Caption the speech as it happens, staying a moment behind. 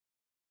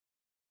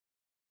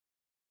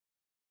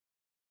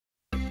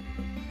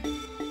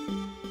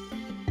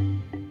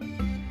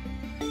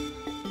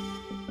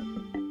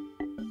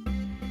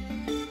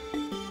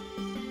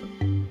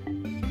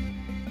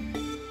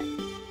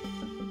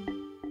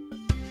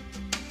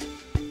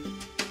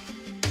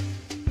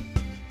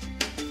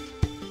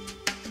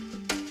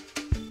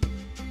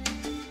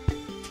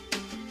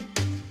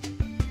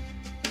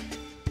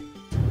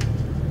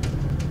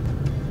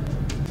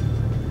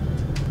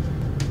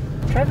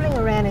Travelling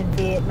around in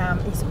Vietnam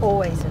is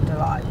always a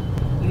delight.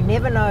 You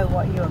never know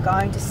what you are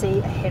going to see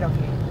ahead of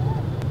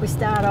you. We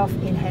start off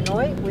in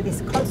Hanoi with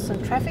this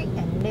constant traffic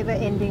and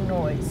never-ending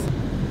noise.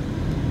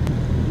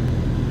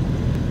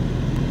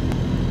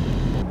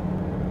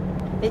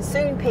 It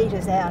soon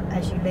peters out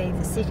as you leave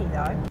the city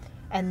though,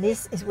 and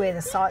this is where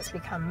the sights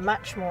become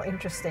much more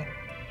interesting.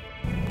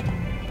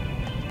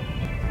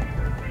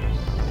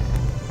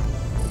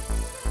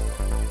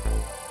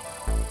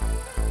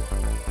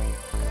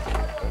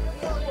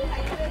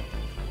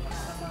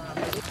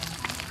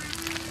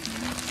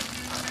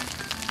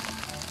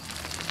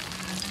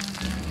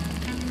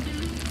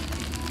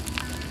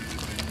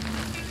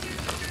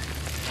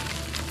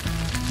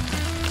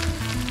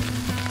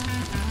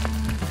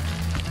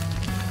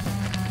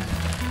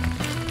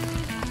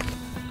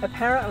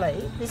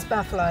 Apparently, this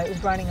buffalo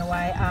is running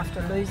away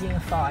after losing a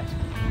fight.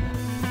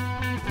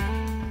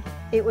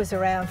 It was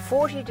around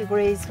 40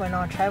 degrees when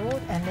I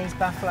travelled, and these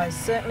buffaloes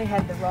certainly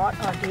had the right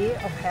idea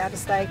of how to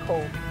stay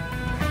cool.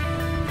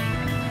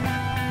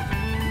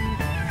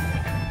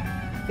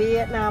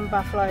 Vietnam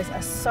buffaloes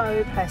are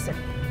so placid,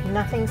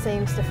 nothing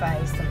seems to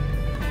faze them.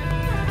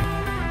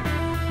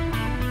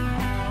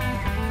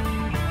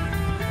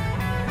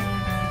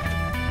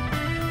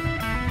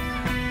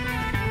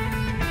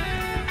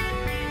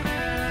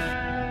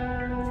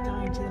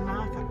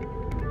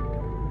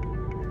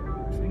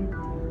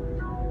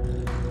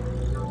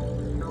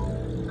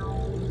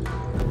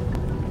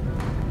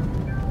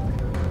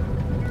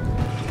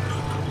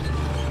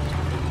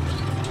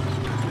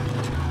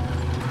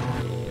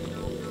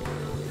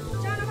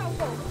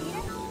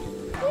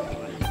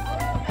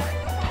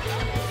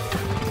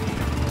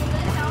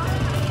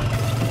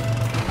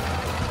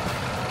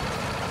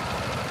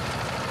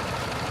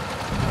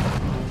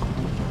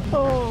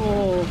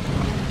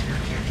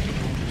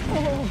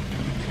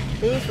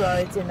 These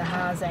roads in the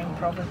Ha Giang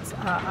province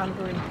are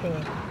under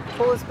repair,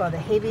 caused by the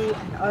heavy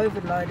and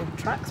overloaded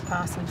trucks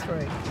passing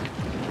through.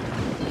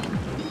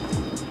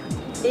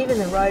 Even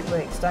the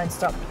roadworks don't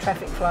stop the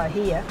traffic flow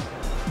here.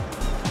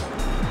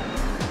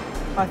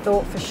 I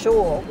thought for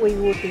sure we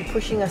would be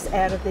pushing us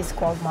out of this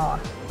quagmire.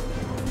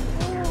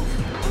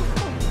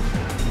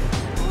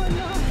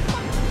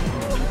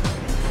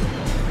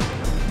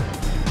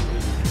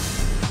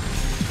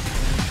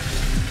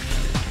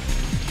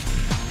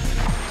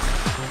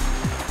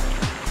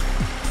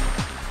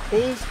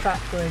 These truck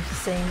roofs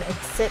seem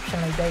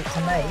exceptionally deep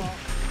to me.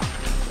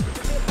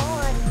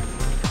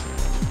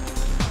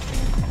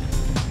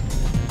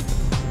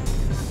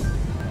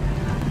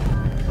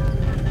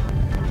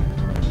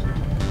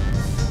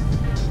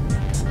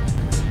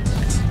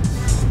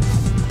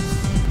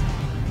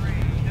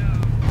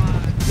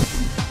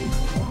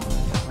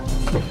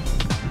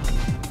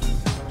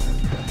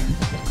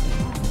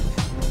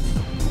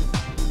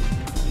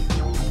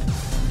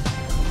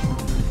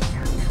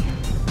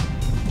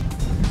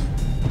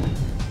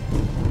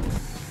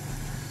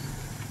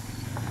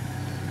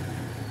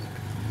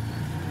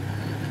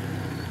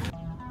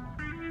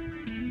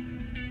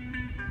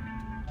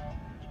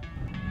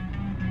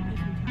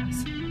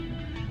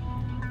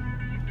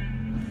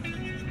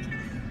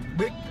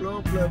 Big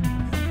problem.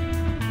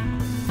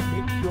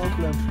 Big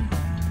problem.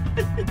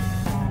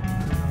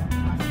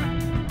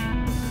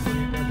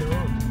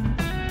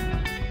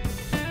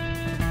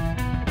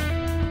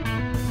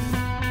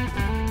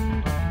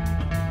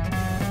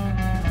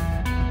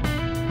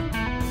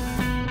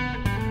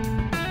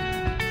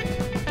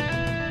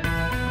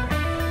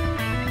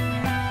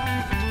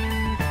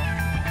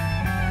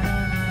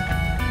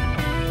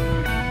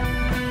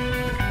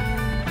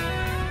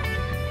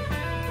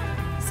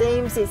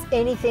 Seems it's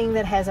anything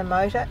that has a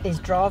motor is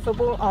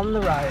drivable on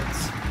the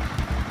roads.